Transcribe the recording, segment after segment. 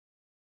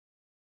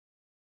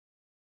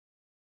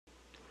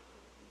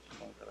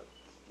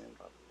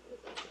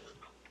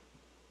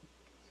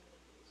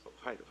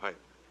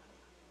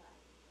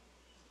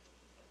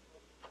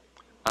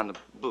on the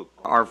book.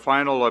 Our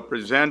final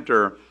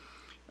presenter,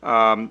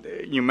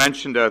 you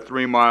mentioned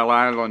 3 Mile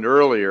Island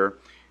earlier,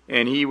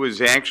 and he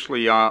was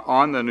actually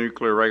on the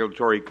Nuclear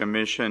Regulatory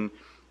Commission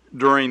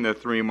during the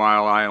 3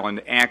 Mile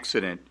Island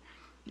accident.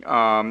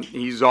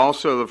 He's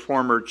also the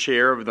former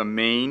chair of the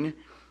Maine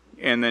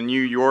and the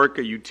New York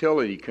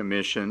Utility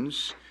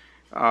Commissions.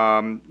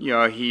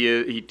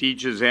 He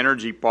teaches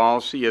energy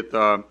policy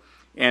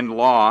and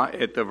law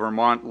at the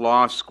Vermont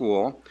Law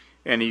School,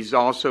 and he's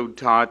also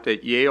taught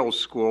at Yale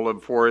School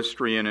of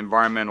Forestry and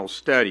Environmental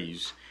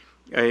Studies.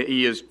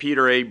 He is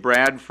Peter A.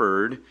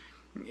 Bradford,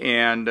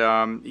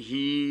 and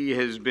he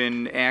has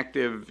been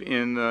active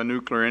in the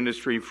nuclear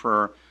industry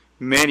for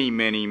many,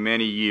 many,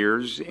 many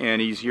years,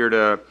 and he's here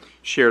to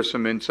share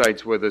some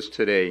insights with us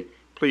today.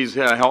 Please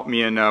help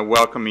me in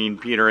welcoming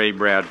Peter A.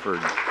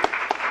 Bradford.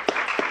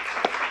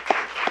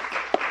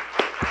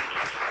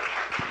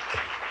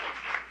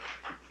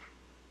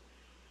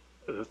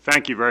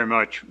 Thank you very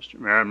much, Mr.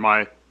 Mayor, and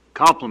my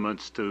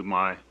compliments to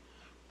my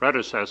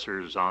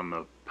predecessors on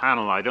the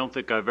panel. I don't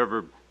think I've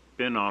ever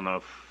been on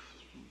the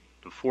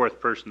fourth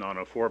person on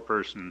a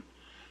four-person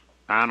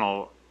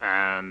panel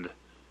and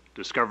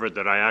discovered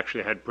that I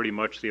actually had pretty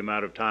much the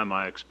amount of time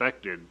I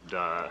expected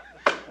to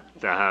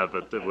have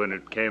when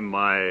it came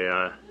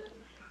my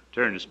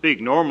turn to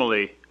speak.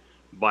 Normally,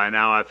 by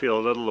now, I feel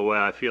a little the way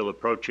I feel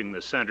approaching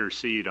the center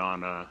seat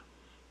on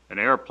an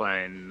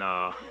airplane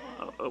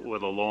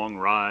with a long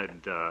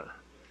ride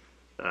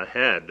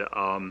ahead.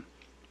 And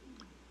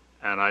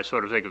I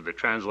sort of think of the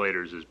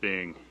translators as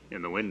being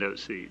in the window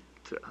seat.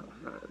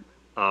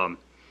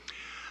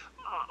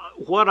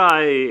 What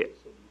I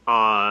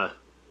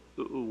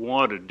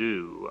want to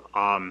do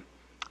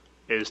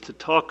is to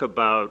talk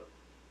about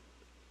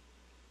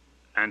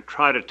and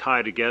try to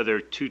tie together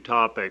two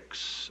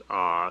topics,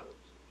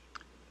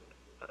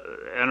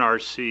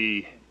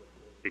 NRC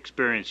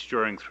experience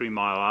during 3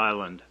 Mile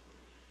Island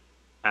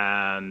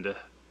and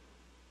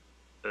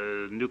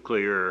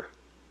nuclear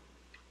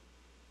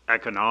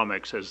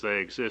economics as they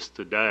exist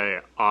today.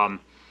 And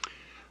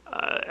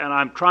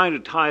I'm trying to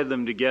tie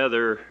them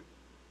together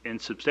in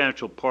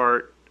substantial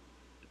part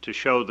to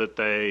show that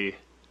they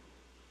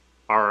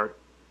are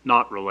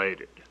not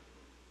related.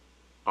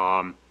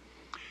 The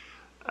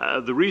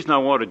reason I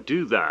want to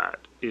do that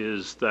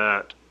is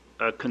that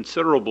a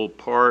considerable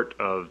part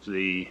of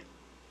the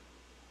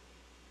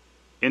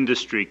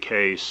industry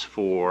case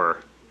for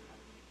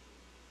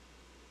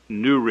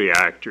new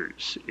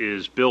reactors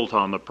is built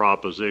on the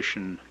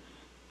proposition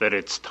that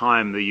it's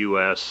time the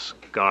U.S.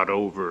 got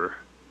over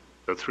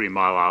the 3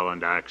 Mile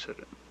Island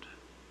accident.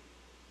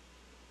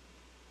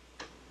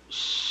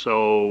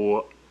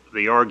 So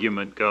the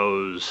argument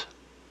goes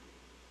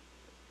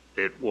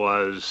it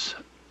was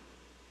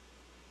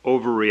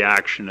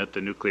overreaction at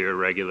the Nuclear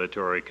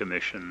Regulatory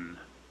Commission,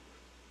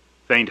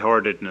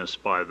 faint-heartedness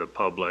by the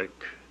public,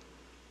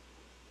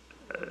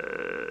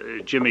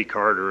 Jimmy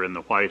Carter in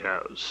the White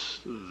House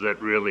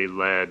that really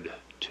led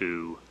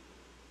to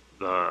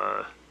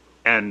the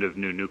end of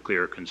new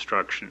nuclear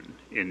construction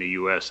in the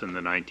U.S. in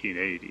the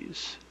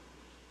 1980s.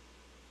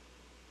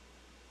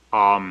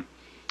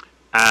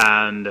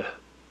 And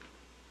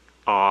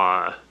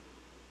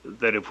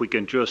that if we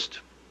can just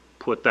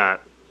put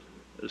that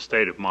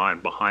state of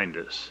mind behind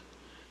us,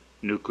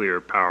 nuclear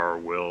power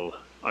will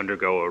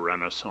undergo a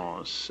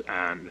renaissance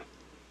and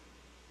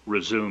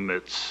resume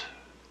its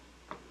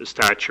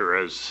stature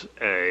as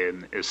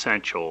an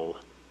essential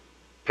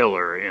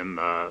pillar in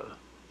the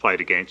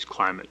fight against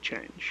climate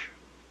change.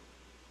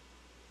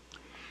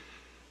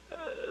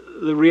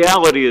 The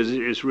reality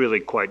is really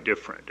quite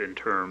different in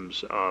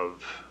terms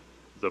of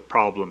the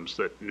problems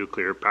that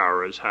nuclear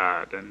power has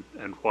had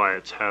and why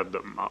it's had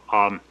them.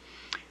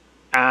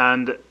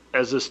 And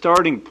as a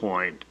starting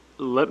point,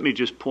 let me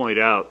just point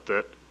out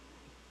that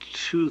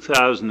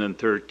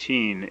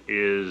 2013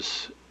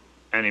 is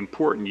an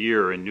important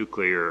year in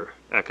nuclear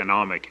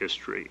economic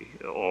history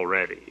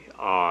already.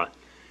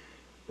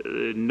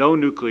 No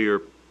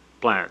nuclear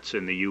plants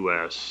in the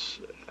U.S.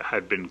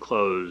 had been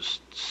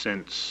closed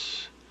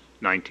since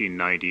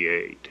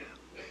 1998.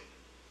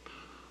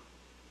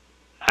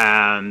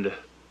 And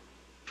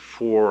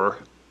for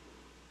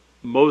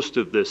most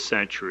of this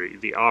century,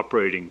 the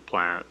operating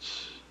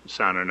plants,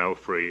 San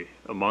Onofre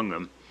among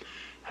them,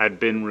 had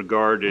been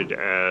regarded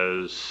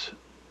as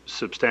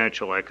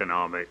substantial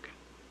economic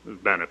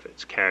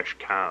benefits, cash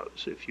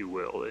cows, if you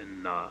will,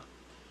 in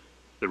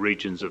the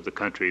regions of the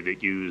country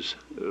that use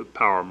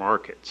power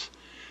markets.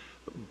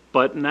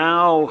 But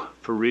now,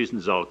 for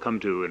reasons I'll come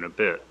to in a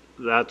bit,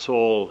 that's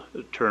all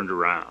turned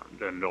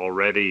around, and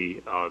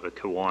already the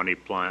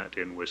Kewanee plant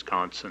in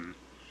Wisconsin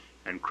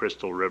and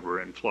Crystal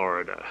River in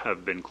Florida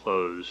have been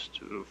closed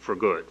for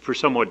good, for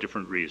somewhat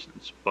different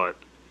reasons, but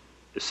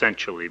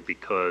essentially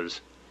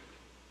because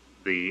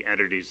the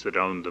entities that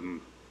owned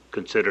them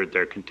considered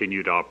their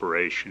continued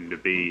operation to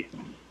be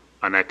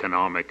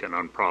uneconomic and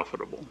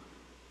unprofitable.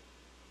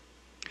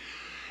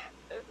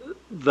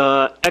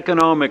 The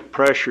economic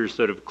pressures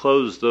that have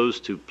closed those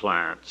two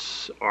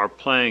plants are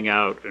playing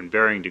out in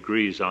varying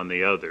degrees on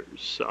the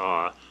others.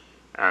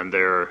 And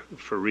they're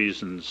for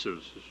reasons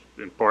of,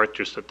 in part,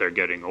 just that they're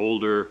getting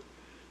older,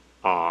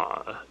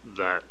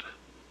 that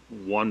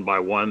one by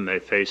one they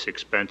face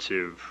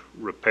expensive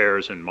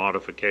repairs and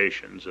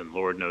modifications, and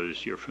Lord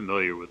knows you're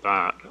familiar with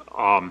that.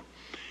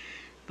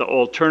 The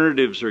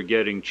alternatives are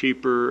getting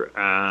cheaper,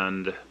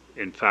 and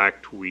in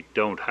fact, we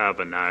don't have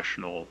a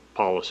national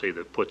policy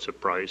that puts a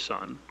price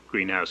on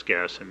greenhouse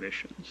gas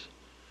emissions.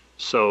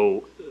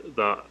 So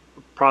the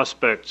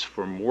prospects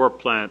for more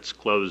plants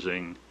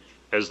closing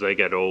as they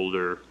get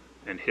older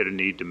and hit a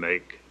need to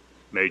make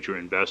major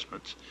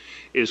investments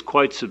is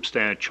quite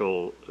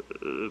substantial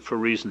for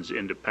reasons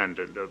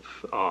independent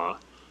of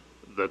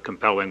the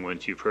compelling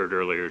ones you've heard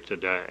earlier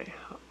today.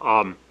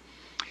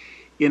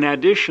 In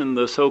addition,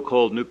 the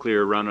so-called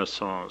nuclear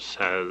renaissance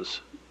has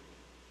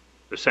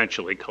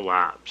essentially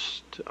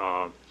collapsed.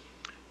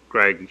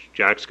 Greg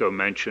Jaczko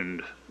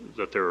mentioned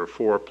that there are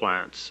 4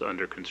 plants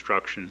under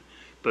construction,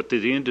 but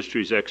the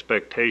industry's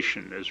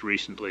expectation as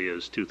recently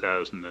as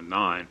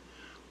 2009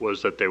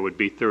 was that there would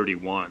be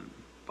 31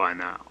 by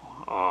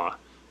now.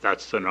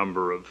 That's the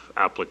number of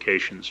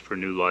applications for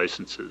new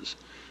licenses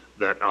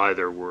that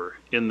either were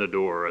in the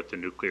door at the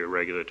Nuclear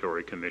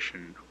Regulatory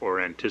Commission or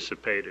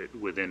anticipated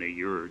within a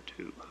year or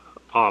two.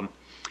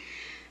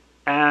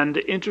 And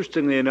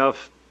interestingly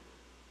enough,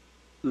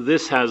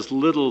 this has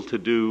little to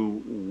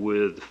do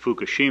with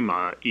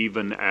Fukushima,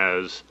 even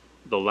as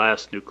the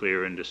last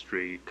nuclear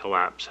industry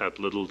collapse had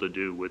little to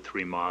do with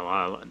 3 Mile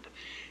Island.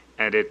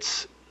 And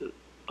it's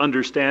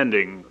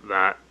understanding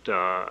that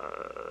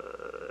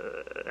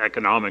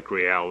economic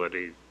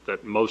reality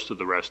that most of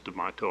the rest of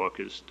my talk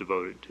is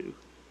devoted to.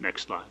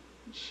 Next slide.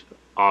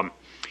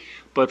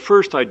 But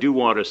first, I do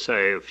want to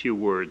say a few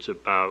words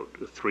about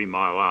 3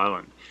 Mile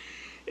Island.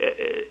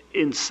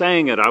 In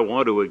saying it, I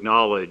want to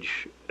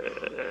acknowledge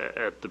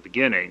at the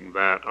beginning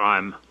that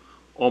I'm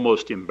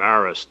almost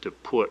embarrassed to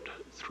put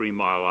 3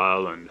 Mile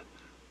Island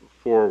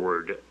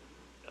forward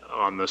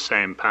on the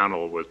same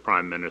panel with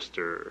Prime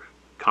Minister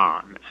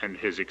Khan and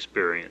his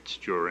experience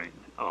during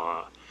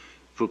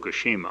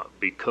Fukushima,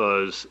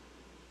 because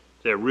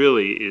there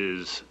really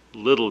is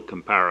little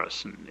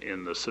comparison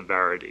in the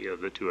severity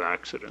of the two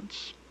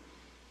accidents.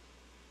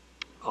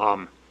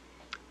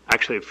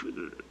 Actually,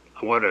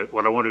 what I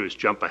want to do is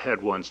jump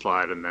ahead one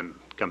slide and then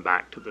come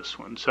back to this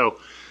one. So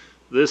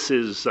this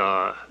is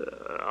a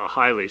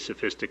highly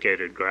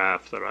sophisticated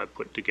graph that I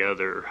put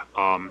together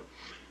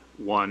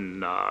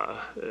one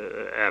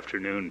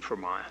afternoon for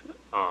my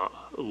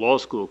law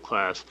school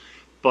class,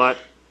 but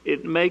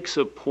it makes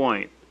a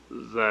point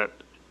that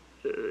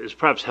is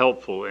perhaps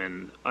helpful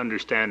in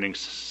understanding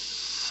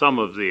some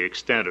of the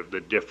extent of the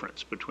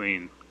difference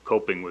between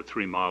coping with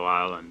 3 Mile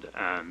Island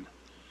and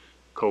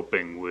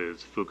coping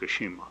with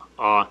Fukushima.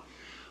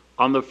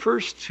 On the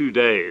first 2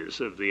 days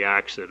of the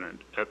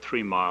accident at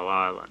 3 Mile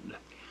Island,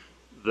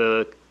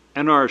 the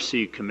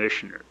NRC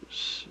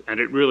commissioners, and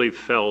it really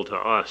fell to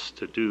us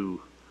to do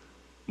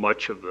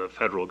much of the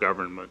federal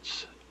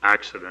government's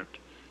accident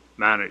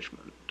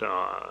management.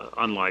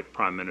 Unlike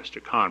Prime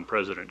Minister Khan,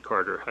 President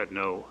Carter had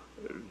no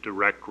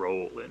direct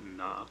role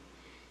in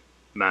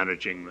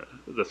managing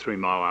the 3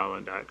 Mile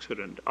Island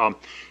accident.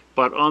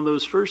 But on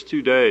those first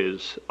 2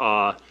 days,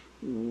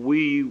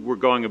 we were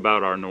going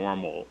about our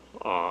normal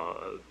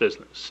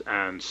business,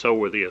 and so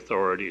were the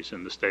authorities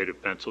in the state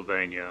of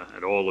Pennsylvania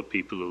and all the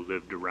people who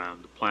lived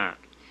around the plant.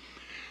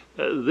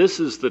 This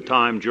is the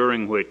time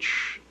during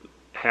which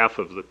half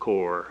of the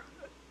core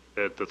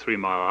at the 3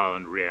 Mile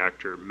Island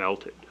reactor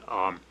melted,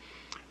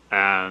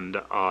 and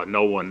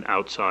no one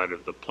outside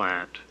of the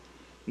plant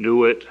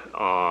knew it.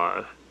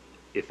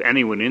 If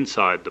anyone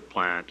inside the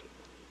plant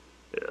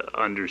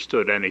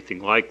understood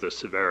anything like the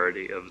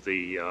severity of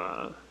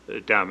the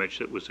damage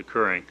that was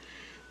occurring,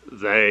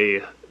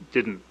 they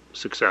didn't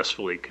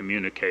successfully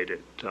communicate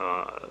it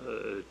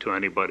to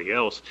anybody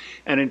else.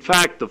 And in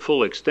fact, the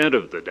full extent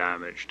of the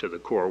damage to the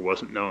core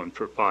wasn't known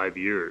for 5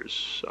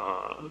 years.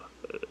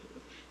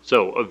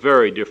 So a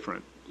very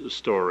different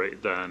story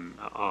than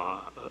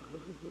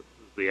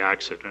the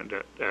accident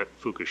at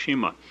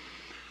Fukushima.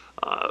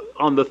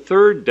 On the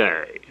 3rd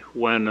day,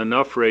 when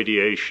enough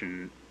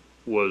radiation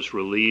was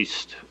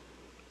released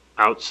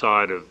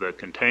outside of the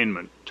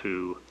containment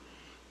to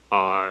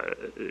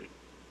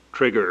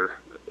trigger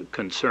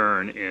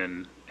concern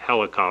in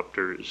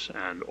helicopters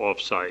and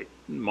off-site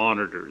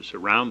monitors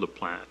around the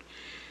plant,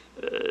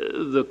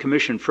 the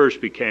Commission first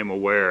became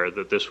aware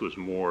that this was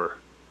more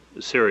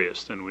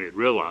serious than we had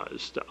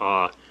realized.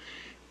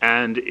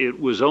 And it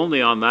was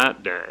only on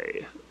that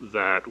day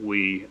that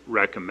we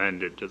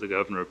recommended to the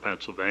governor of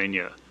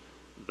Pennsylvania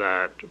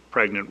that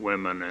pregnant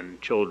women and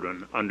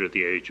children under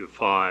the age of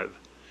 5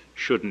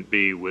 shouldn't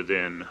be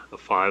within a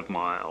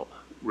 5-mile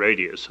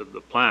radius of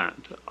the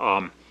plant.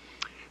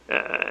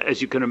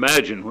 As you can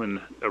imagine,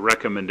 when a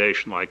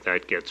recommendation like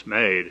that gets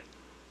made,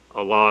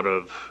 a lot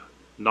of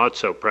not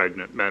so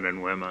pregnant men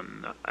and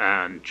women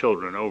and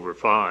children over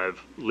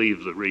 5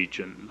 leave the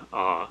region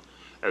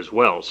as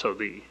well. So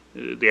the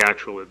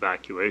actual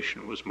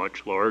evacuation was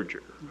much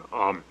larger.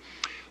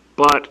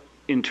 But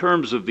in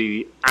terms of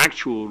the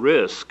actual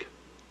risk,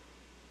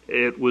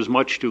 it was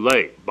much too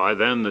late. By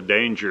then, the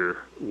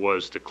danger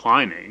was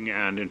declining,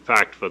 and in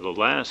fact, for the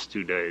last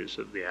 2 days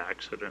of the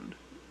accident,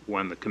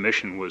 when the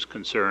Commission was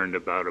concerned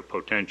about a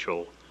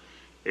potential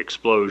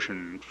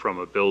explosion from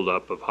a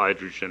buildup of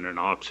hydrogen and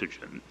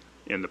oxygen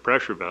in the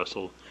pressure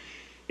vessel,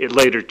 it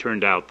later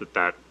turned out that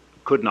that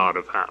could not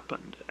have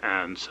happened,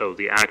 and so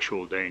the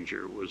actual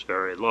danger was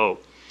very low.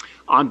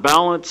 On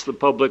balance, the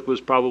public was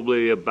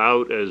probably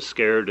about as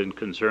scared and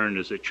concerned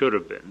as it should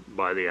have been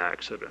by the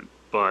accident,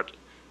 but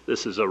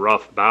this is a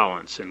rough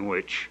balance in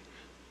which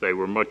they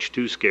were much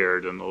too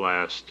scared in the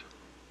last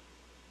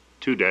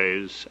 2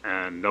 days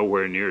and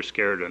nowhere near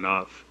scared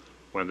enough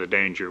when the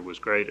danger was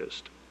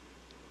greatest.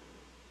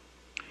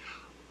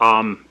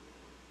 Now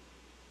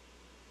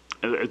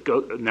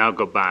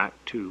go back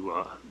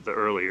to the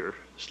earlier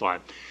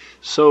slide.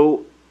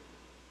 So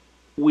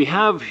we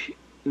have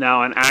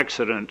now an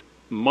accident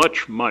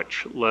much,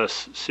 much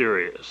less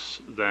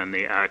serious than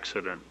the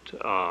accident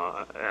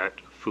at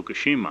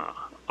Fukushima.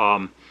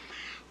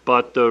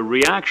 But the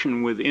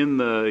reaction within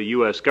the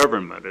U.S.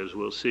 government, as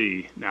we'll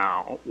see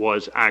now,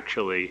 was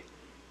actually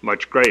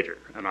much greater.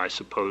 And I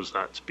suppose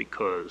that's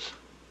because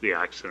the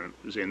accident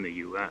was in the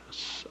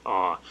U.S.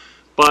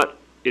 But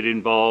it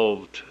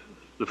involved,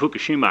 the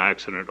Fukushima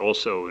accident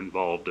also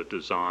involved a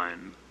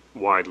design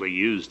widely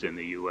used in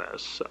the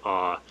U.S.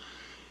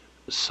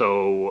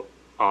 So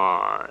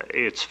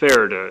it's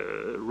fair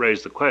to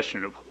raise the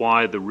question of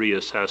why the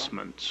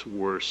reassessments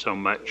were so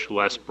much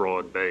less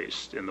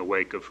broad-based in the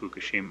wake of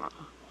Fukushima.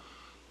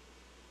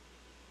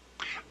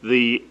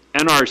 The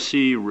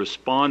NRC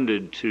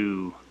responded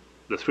to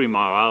the 3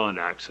 Mile Island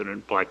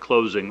accident by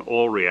closing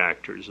all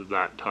reactors of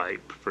that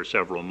type for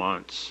several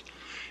months,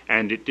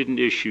 and it didn't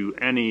issue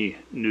any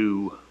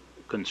new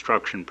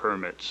construction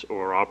permits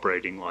or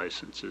operating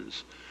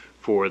licenses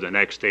for the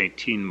next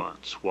 18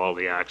 months while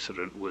the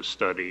accident was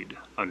studied,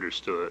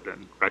 understood,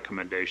 and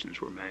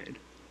recommendations were made.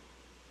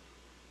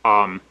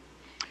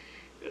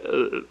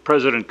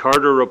 President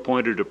Carter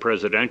appointed a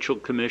presidential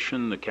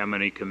commission, the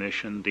Clemente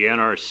Commission. The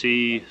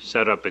NRC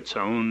set up its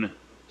own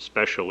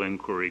special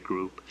inquiry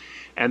group,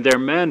 and their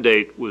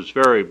mandate was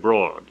very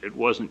broad. It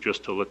wasn't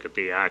just to look at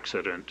the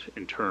accident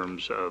in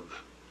terms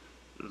of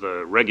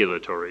the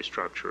regulatory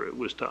structure. It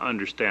was to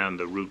understand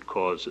the root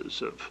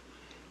causes of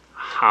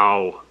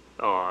how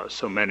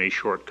so many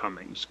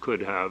shortcomings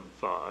could have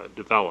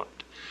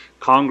developed.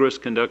 Congress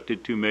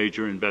conducted 2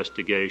 major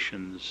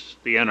investigations.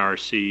 The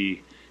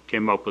NRC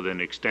came up with an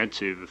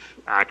extensive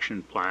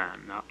action plan,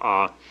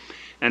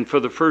 and for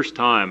the first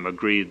time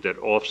agreed that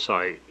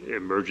off-site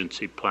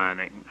emergency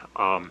planning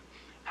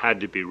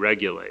had to be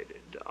regulated.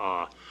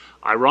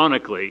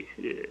 Ironically,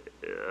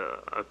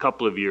 a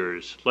couple of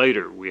years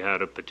later, we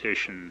had a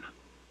petition,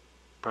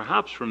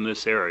 perhaps from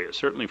this area,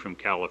 certainly from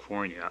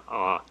California,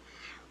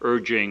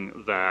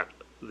 urging that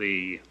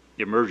the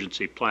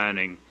emergency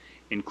planning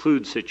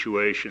include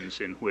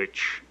situations in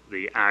which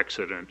the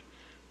accident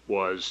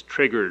was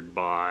triggered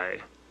by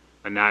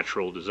a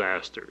natural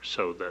disaster,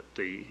 so that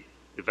the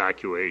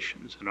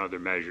evacuations and other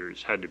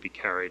measures had to be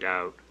carried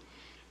out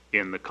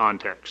in the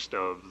context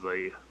of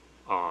the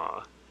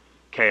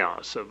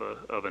chaos of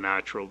a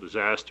natural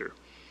disaster.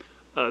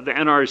 The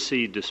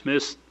NRC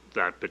dismissed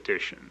that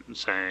petition,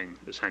 saying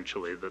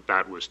essentially that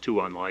that was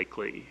too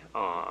unlikely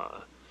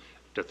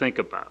to think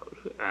about.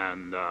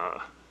 And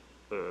of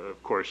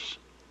course,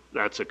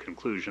 that's a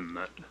conclusion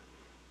that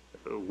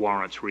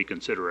warrants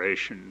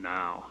reconsideration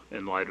now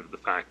in light of the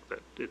fact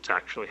that it's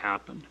actually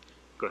happened.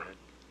 Go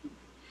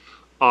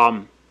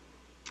ahead.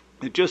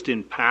 Just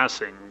in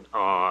passing,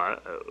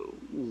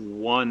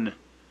 one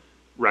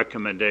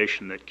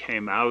recommendation that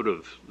came out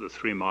of the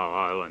 3 Mile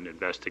Island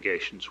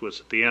investigations was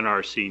that the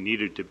NRC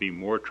needed to be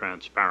more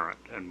transparent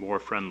and more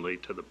friendly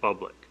to the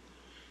public,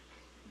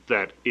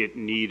 that it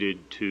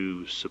needed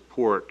to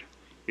support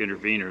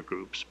intervener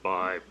groups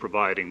by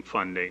providing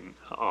funding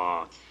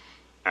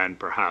and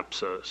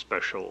perhaps a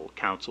special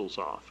counsel's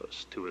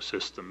office to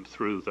assist them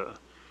through the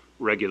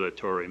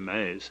regulatory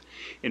maze.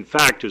 In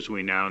fact, as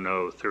we now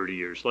know 30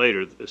 years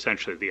later,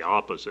 essentially the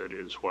opposite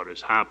is what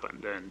has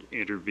happened, and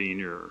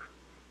intervener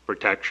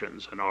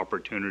protections and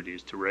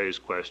opportunities to raise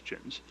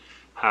questions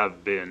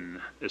have been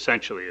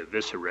essentially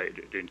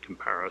eviscerated in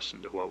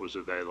comparison to what was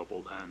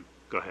available then.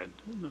 Go ahead.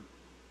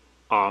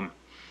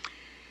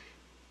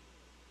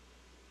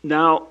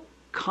 Now,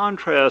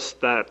 contrast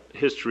that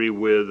history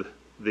with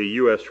the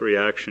U.S.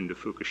 reaction to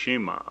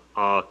Fukushima.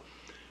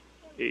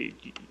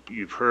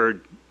 You've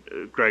heard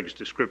Greg's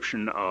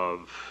description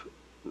of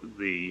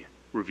the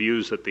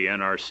reviews that the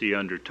NRC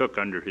undertook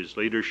under his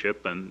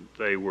leadership, and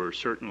they were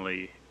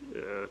certainly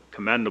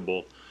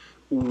commendable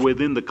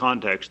within the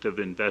context of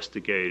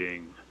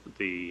investigating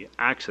the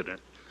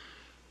accident.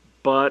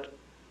 But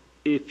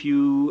if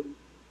you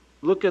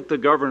look at the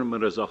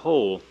government as a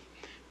whole,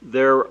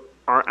 there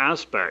are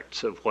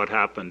aspects of what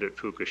happened at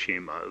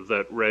Fukushima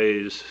that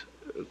raise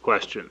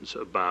questions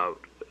about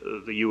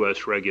the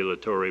U.S.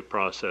 regulatory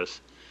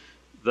process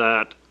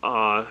that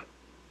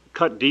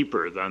cut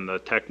deeper than the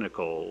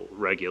technical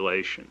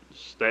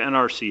regulations. The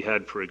NRC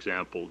had, for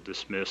example,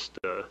 dismissed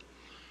a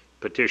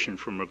petition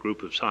from a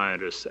group of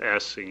scientists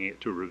asking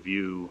it to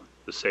review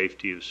the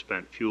safety of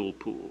spent fuel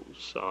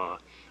pools.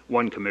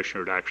 One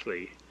commissioner had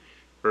actually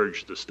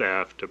urged the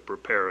staff to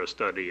prepare a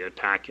study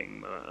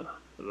attacking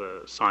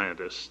the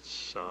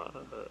scientists'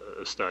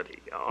 study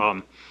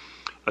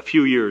a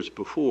few years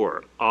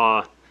before.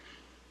 Now,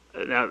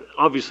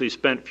 obviously,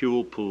 spent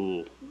fuel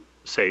pool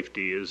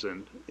safety is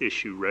an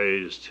issue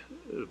raised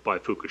by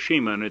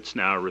Fukushima, and it's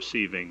now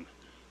receiving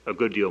a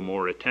good deal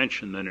more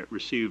attention than it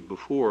received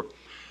before.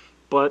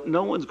 But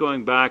no one's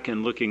going back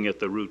and looking at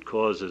the root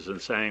causes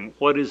and saying,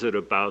 what is it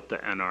about the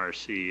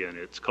NRC and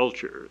its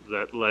culture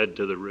that led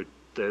to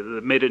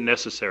that made it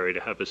necessary to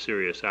have a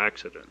serious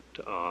accident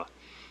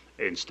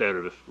instead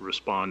of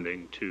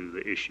responding to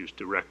the issues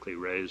directly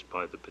raised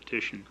by the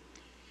petition?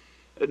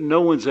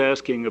 No one's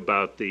asking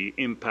about the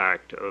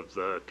impact of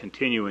the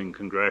continuing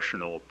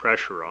congressional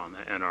pressure on the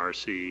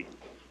NRC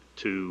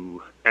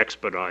to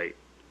expedite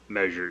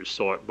measures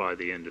sought by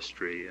the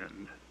industry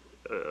and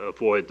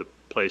avoid the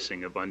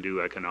placing of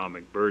undue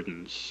economic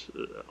burdens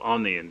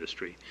on the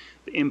industry,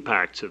 the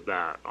impacts of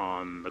that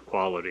on the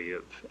quality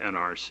of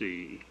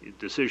NRC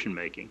decision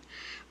making.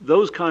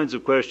 Those kinds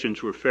of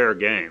questions were fair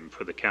game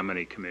for the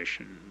Clemente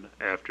Commission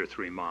after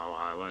 3 Mile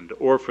Island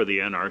or for the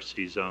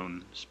NRC's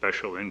own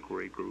special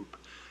inquiry group.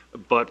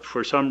 But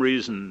for some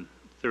reason,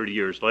 30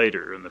 years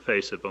later, in the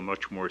face of a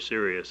much more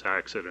serious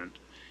accident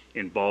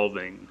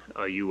involving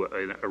a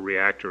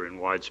reactor in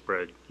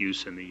widespread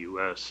use in the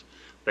U.S.,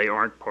 they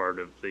aren't part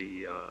of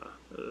the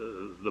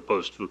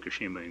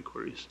post-Fukushima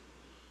inquiries.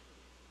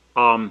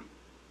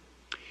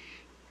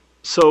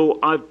 So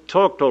I've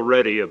talked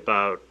already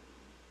about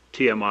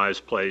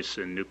TMI's place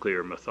in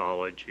nuclear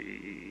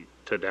mythology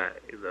today.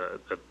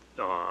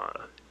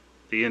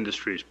 The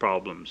industry's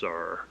problems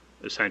are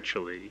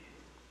essentially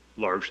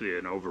largely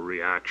an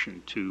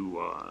overreaction to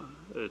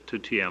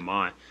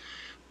TMI.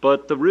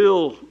 But the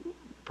real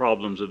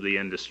problems of the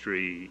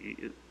industry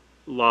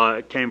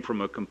came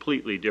from a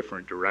completely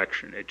different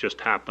direction. It just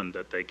happened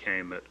that they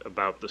came at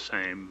about the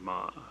same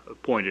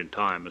point in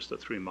time as the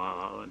 3 Mile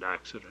Island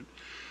accident.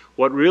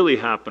 What really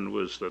happened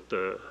was that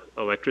the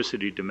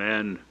electricity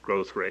demand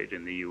growth rate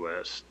in the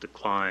U.S.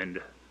 declined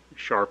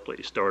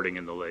sharply starting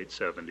in the late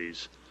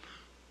 70s,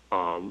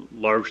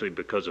 largely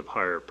because of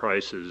higher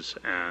prices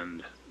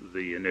and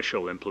the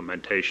initial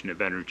implementation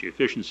of energy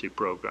efficiency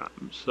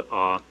programs.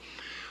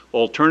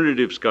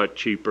 Alternatives got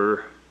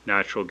cheaper,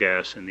 natural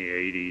gas in the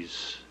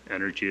 80s,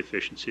 energy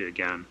efficiency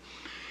again.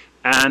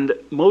 And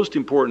most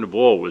important of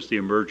all was the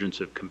emergence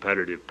of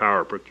competitive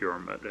power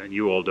procurement. And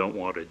you all don't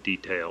want a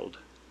detailed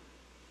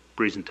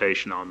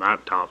presentation on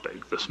that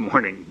topic this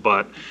morning,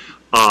 but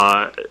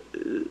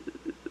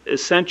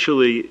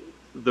essentially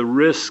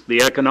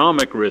the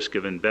economic risk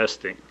of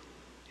investing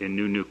in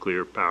new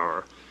nuclear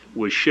power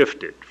was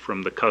shifted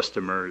from the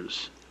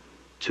customers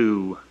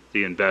to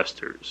the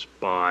investors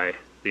by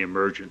the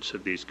emergence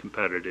of these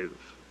competitive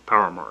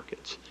power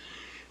markets.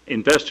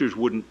 Investors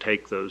wouldn't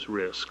take those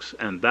risks,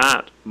 and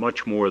that,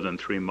 much more than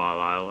 3 Mile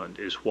Island,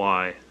 is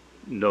why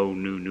no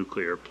new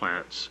nuclear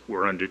plants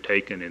were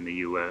undertaken in the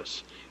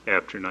U.S.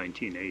 after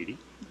 1980.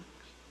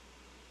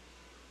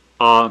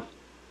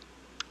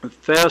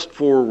 Fast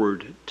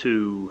forward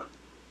to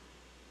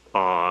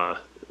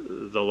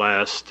the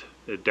last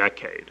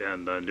decade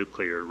and the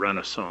nuclear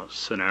renaissance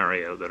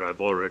scenario that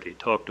I've already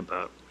talked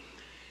about.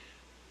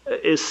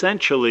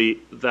 Essentially,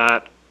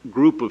 that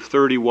group of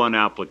 31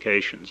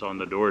 applications on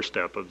the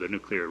doorstep of the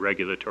Nuclear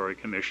Regulatory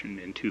Commission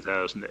in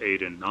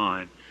 2008 and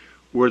 9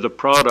 were the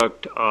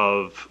product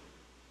of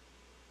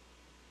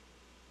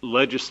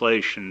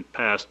legislation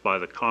passed by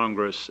the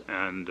Congress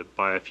and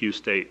by a few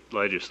state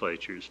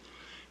legislatures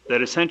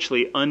that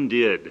essentially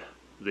undid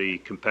the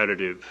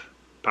competitive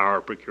power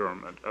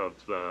procurement of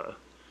the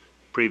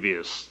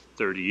previous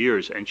 30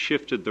 years and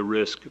shifted the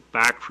risk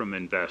back from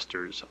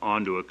investors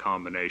onto a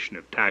combination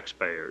of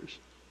taxpayers,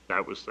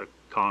 that was the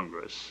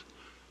Congress,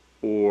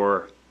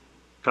 or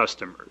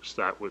customers,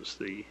 that was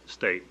the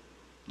state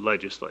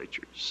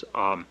legislatures.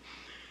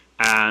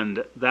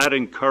 And that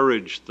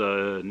encouraged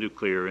the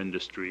nuclear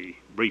industry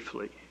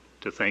briefly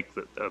to think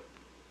that a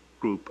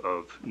group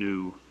of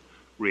new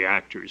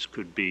reactors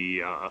could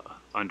be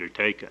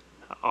undertaken.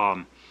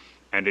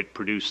 And it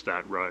produced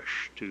that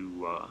rush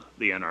to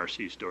the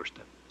NRC's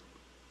doorstep.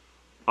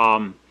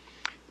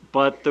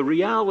 But the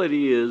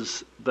reality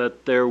is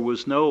that there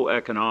was no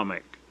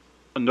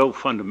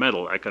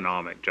fundamental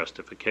economic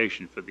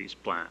justification for these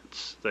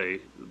plants.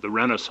 The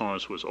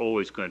renaissance was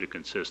always going to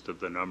consist of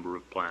the number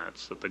of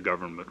plants that the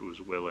government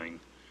was willing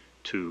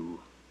to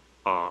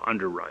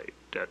underwrite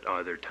at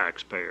either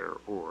taxpayer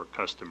or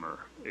customer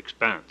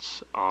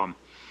expense.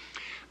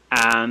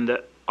 And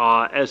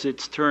as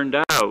it's turned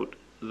out,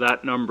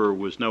 that number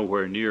was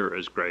nowhere near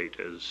as great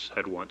as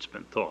had once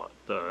been thought.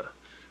 The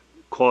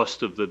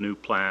cost of the new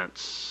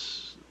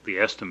plants, the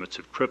estimates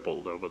have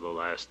tripled over the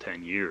last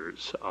 10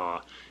 years,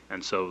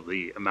 And so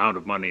the amount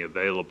of money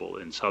available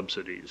in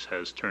subsidies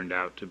has turned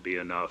out to be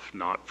enough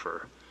not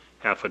for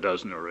half a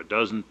dozen or a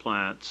dozen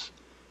plants,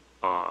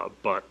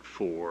 but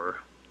for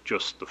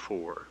just the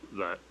 4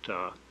 that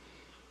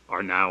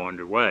are now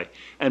underway.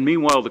 And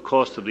meanwhile, the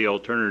cost of the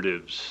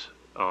alternatives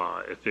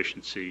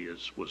efficiency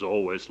was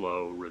always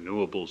low.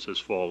 Renewables has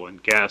fallen,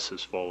 gas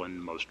has fallen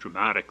most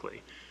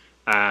dramatically.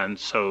 And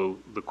so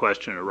the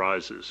question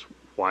arises,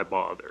 why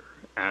bother?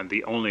 And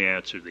the only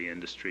answer the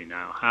industry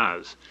now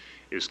has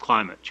is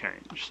climate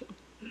change. So,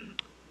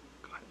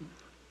 go ahead.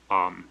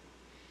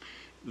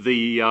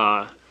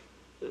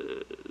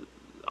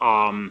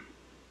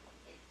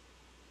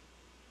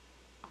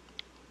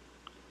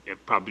 Yeah,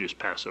 probably just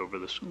pass over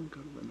this one, go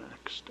to the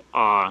next.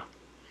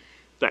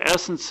 The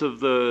essence of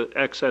the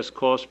excess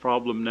cost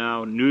problem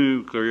now, new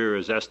nuclear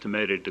is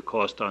estimated to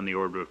cost on the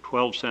order of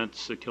 12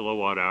 cents a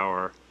kilowatt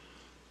hour.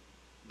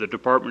 The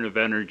Department of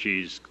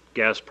Energy's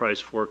gas price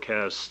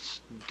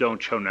forecasts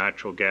don't show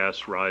natural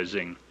gas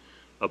rising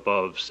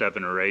above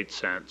 7 or 8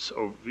 cents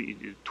over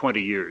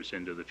 20 years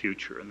into the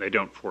future, and they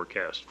don't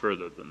forecast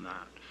further than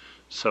that.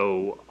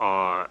 So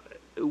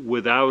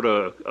without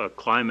a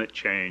climate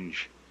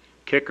change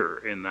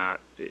kicker in that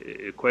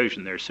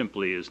equation, there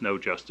simply is no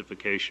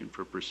justification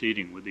for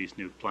proceeding with these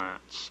new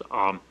plants.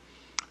 Go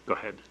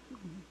ahead.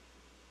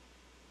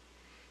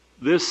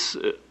 This,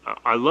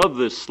 I love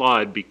this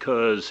slide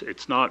because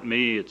it's not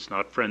me, it's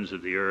not Friends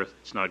of the Earth,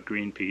 it's not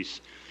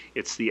Greenpeace,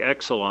 it's the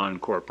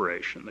Exelon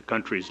Corporation, the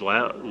country's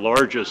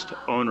largest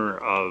owner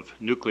of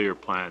nuclear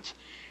plants,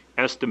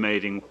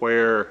 estimating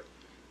where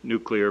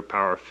nuclear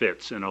power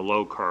fits in a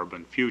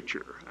low-carbon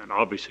future. And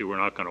obviously we're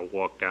not going to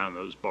walk down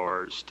those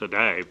bars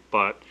today,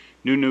 but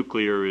new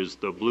nuclear is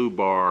the blue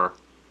bar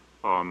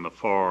on the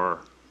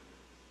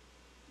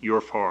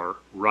your far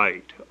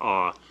right.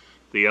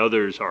 The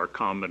others are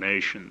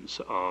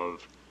combinations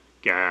of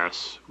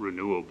gas,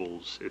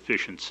 renewables,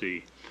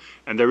 efficiency,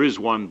 and there is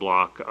one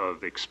block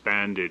of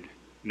expanded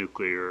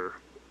nuclear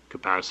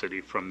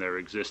capacity from their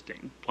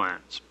existing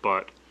plants,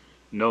 but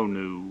no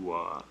new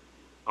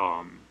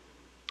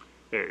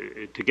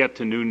to get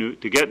new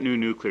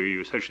nuclear,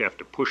 you essentially have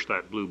to push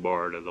that blue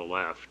bar to the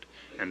left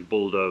and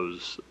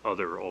bulldoze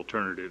other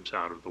alternatives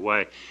out of the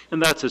way.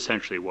 And that's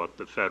essentially what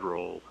the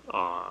federal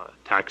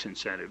tax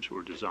incentives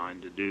were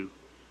designed to do.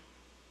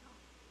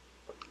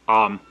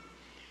 The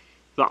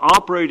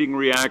operating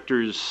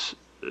reactors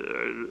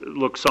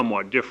look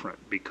somewhat different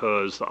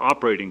because the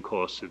operating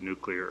costs of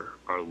nuclear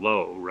are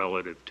low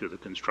relative to the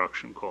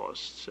construction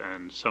costs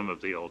and some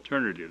of the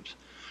alternatives.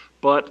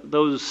 But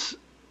those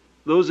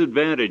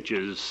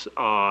advantages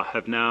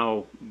have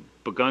now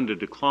begun to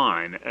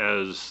decline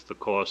as the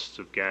costs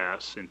of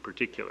gas in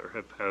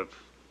particular have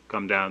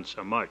come down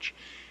so much.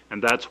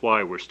 And that's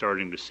why we're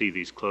starting to see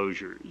these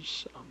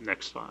closures.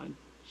 Next slide.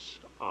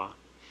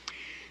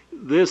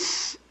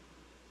 This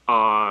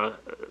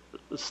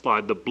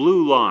slide, the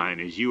blue line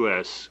is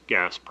U.S.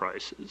 gas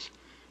prices,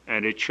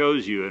 and it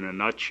shows you in a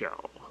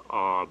nutshell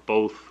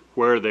both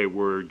where they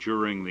were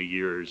during the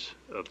years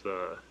of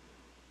the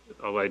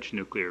alleged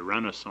nuclear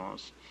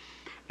renaissance,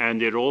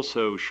 and it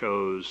also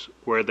shows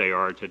where they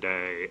are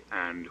today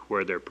and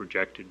where they're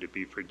projected to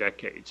be for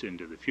decades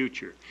into the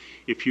future.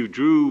 If you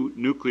drew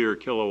nuclear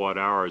kilowatt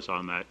hours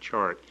on that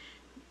chart,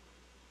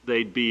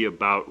 they'd be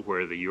about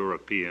where the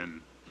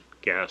European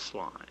gas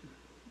line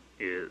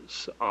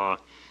is.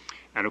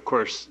 And of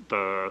course,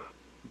 the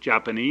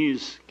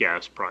Japanese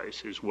gas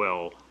price is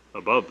well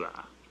above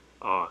that,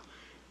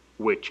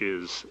 which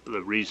is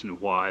the reason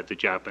why the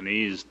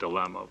Japanese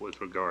dilemma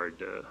with regard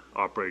to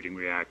operating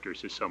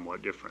reactors is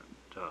somewhat different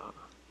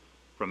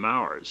from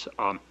ours.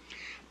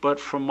 But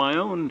from my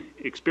own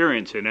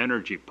experience in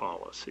energy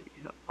policy,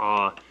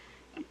 a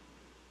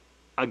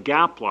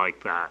gap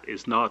like that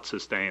is not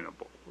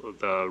sustainable.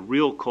 The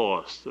real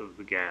cost of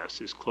the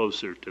gas is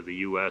closer to the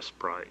U.S.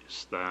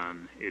 price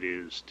than it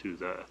is to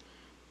the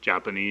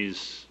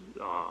Japanese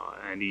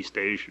and East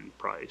Asian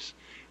price.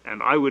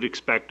 And I would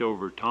expect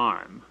over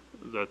time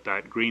that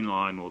that green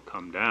line will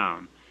come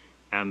down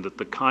and that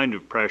the kind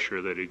of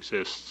pressure that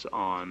exists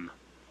on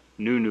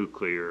new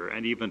nuclear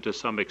and even to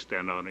some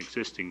extent on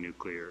existing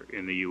nuclear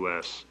in the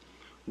U.S.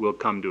 will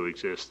come to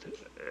exist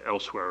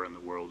elsewhere in the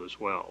world as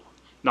well.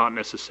 Not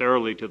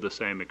necessarily to the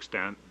same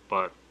extent,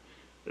 but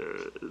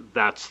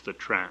that's the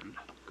trend.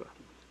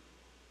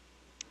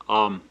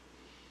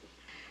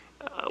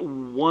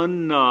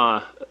 One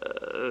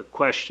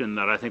question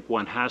that I think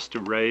one has to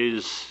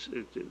raise,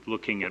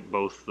 looking at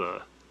both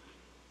the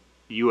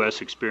U.S.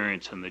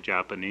 experience and the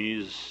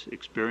Japanese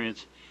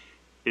experience,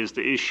 is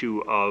the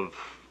issue of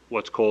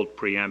what's called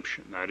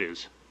preemption. That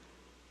is,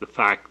 the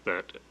fact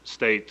that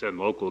state and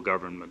local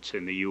governments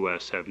in the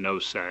U.S. have no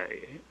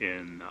say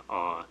in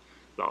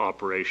the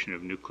operation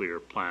of nuclear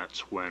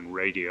plants when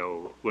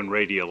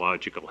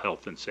radiological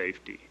health and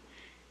safety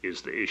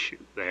is the issue.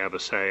 They have a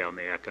say on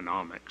the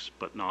economics,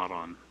 but not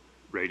on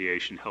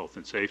radiation health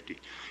and safety.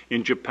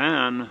 In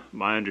Japan,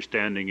 my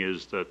understanding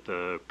is that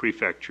the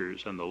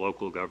prefectures and the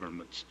local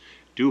governments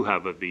do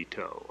have a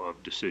veto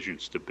of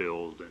decisions to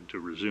build and to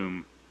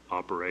resume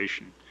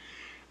operation.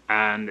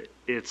 And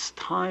it's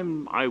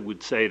time, I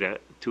would say,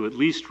 to at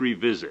least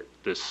revisit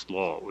this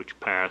law, which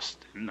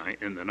passed in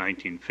the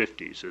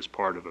 1950s as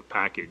part of a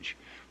package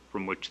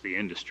from which the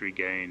industry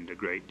gained a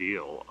great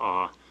deal,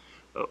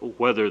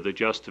 whether the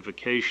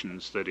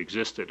justifications that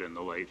existed in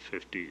the late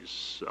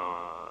 50s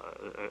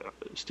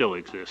still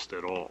exist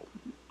at all.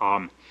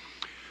 Go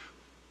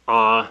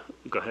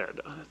ahead.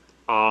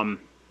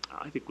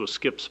 I think we'll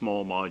skip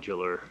small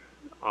modular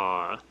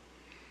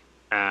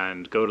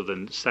and go to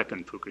the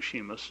second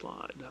Fukushima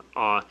slide.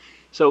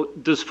 So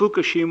does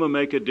Fukushima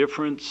make a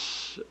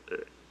difference?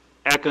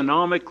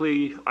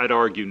 Economically, I'd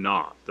argue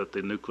not, that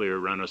the nuclear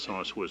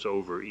renaissance was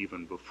over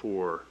even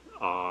before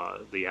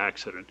the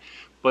accident.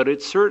 But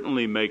it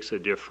certainly makes a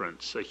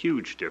difference, a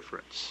huge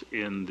difference,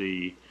 in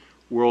the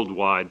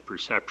worldwide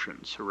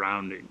perception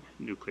surrounding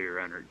nuclear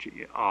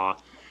energy.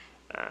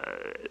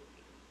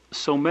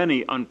 So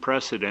many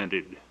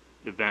unprecedented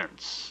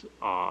events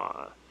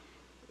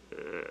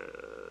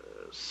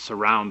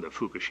surround the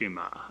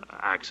Fukushima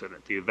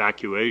accident. The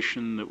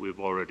evacuation that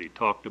we've already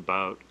talked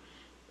about,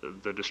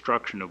 the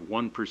destruction of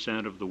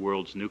 1% of the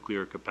world's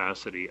nuclear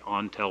capacity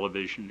on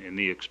television in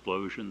the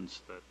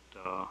explosions that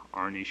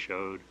Arnie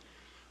showed,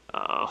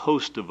 a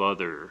host of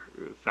other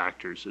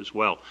factors as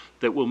well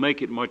that will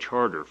make it much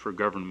harder for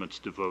governments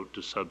to vote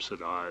to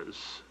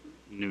subsidize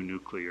new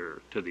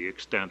nuclear to the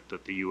extent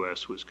that the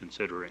U.S. was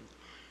considering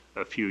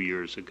a few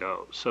years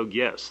ago. So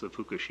yes, the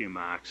Fukushima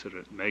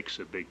accident makes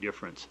a big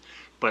difference.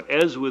 But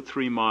as with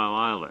 3 Mile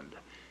Island,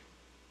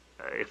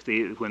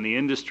 when the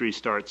industry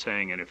starts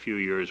saying in a few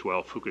years,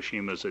 well,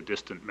 Fukushima's a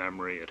distant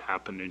memory, it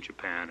happened in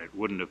Japan, it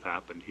wouldn't have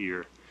happened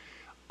here,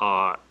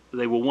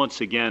 they will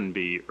once again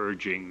be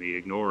urging the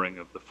ignoring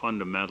of the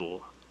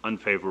fundamental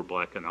unfavorable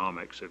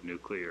economics of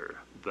nuclear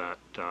that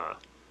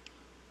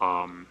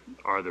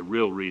are the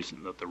real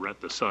reason that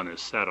the sun is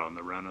set on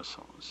the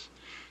Renaissance.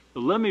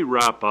 But let me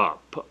wrap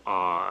up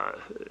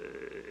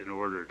in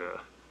order to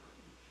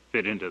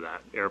fit into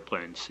that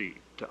airplane seat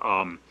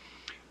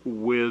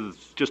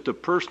with just a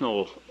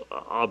personal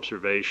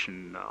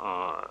observation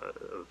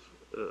of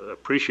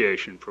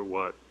appreciation for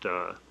what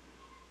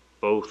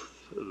both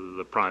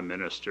the Prime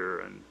Minister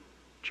and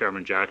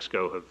Chairman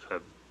Jaczko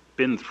have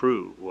been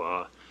through.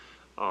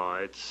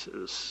 I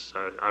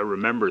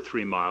remember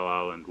 3 Mile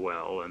Island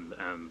well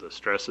and the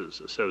stresses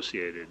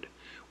associated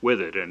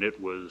with it, and it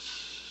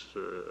was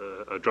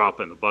a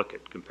drop in the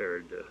bucket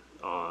compared to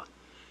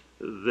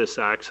this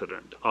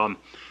accident.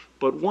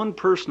 But one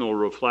personal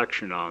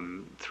reflection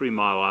on 3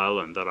 Mile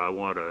Island that I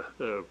want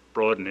to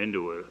broaden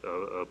into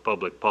a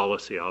public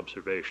policy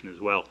observation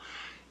as well.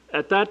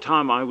 At that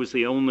time, I was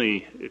the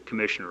only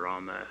commissioner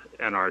on the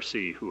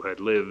NRC who had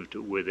lived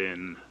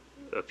within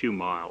a few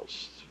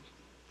miles,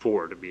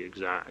 4 to be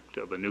exact,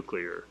 of a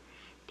nuclear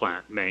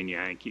plant, Maine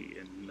Yankee,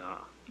 in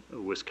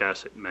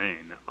Wiscasset,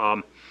 Maine.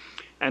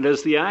 And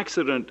as the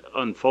accident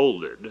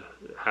unfolded,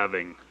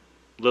 having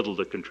little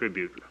to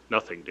contribute,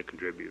 nothing to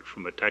contribute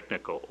from a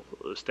technical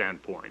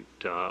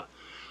standpoint,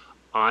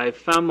 I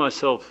found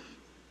myself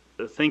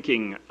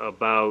thinking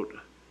about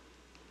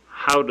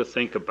how to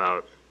think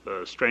about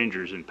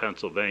strangers in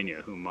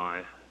Pennsylvania whom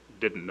I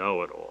didn't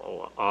know at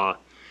all.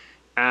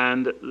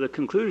 And the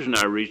conclusion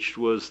I reached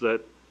was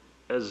that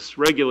as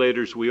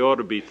regulators, we ought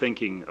to be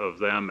thinking of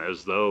them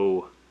as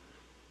though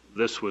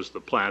this was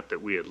the plant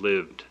that we had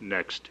lived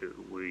next to.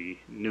 We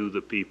knew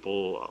the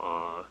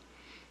people,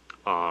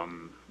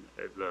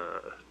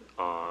 the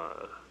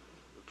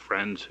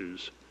friends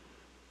whose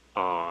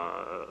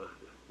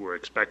were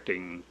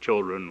expecting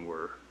children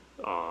were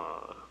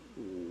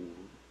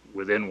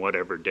within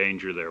whatever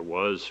danger there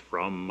was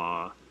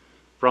from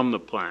the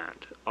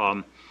plant.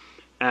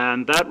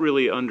 And that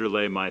really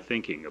underlay my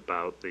thinking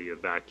about the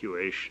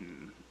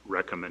evacuation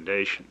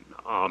recommendation.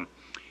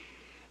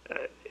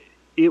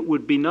 It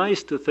would be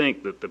nice to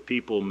think that the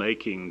people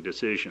making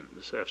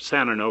decisions,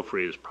 San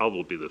Onofre is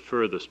probably the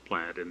furthest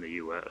plant in the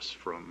U.S.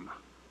 from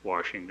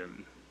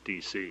Washington,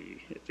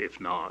 D.C., if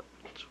not,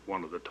 it's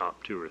one of the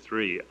top 2 or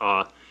 3,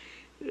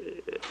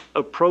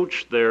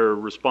 approach their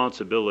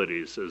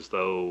responsibilities as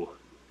though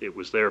it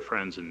was their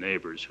friends and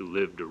neighbors who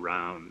lived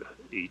around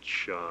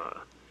each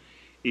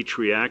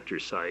reactor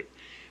site.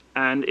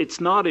 And it's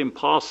not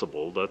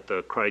impossible that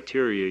the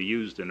criteria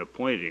used in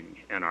appointing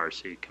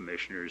NRC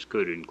commissioners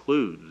could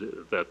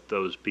include that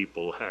those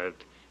people had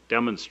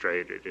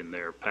demonstrated in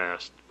their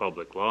past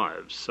public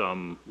lives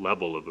some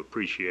level of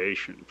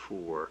appreciation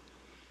for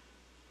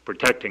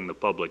protecting the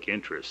public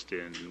interest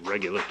in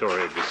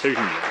regulatory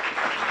decision making.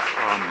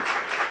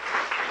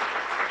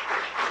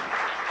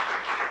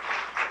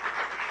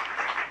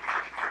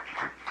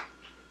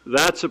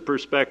 That's a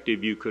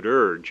perspective you could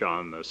urge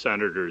on the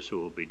senators who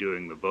will be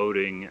doing the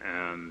voting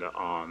and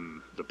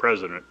on the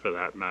president, for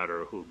that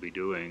matter, who will be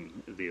doing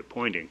the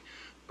appointing,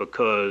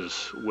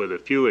 because with a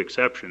few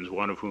exceptions,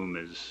 one of whom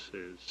is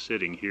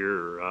sitting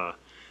here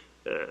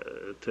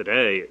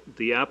today,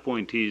 the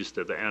appointees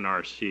to the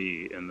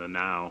NRC in the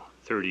now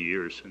 30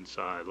 years since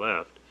I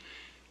left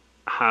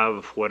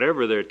have,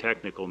 whatever their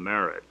technical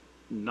merit,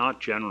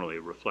 not generally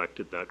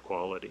reflected that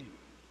quality.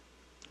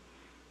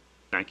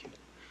 Thank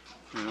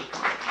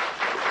you.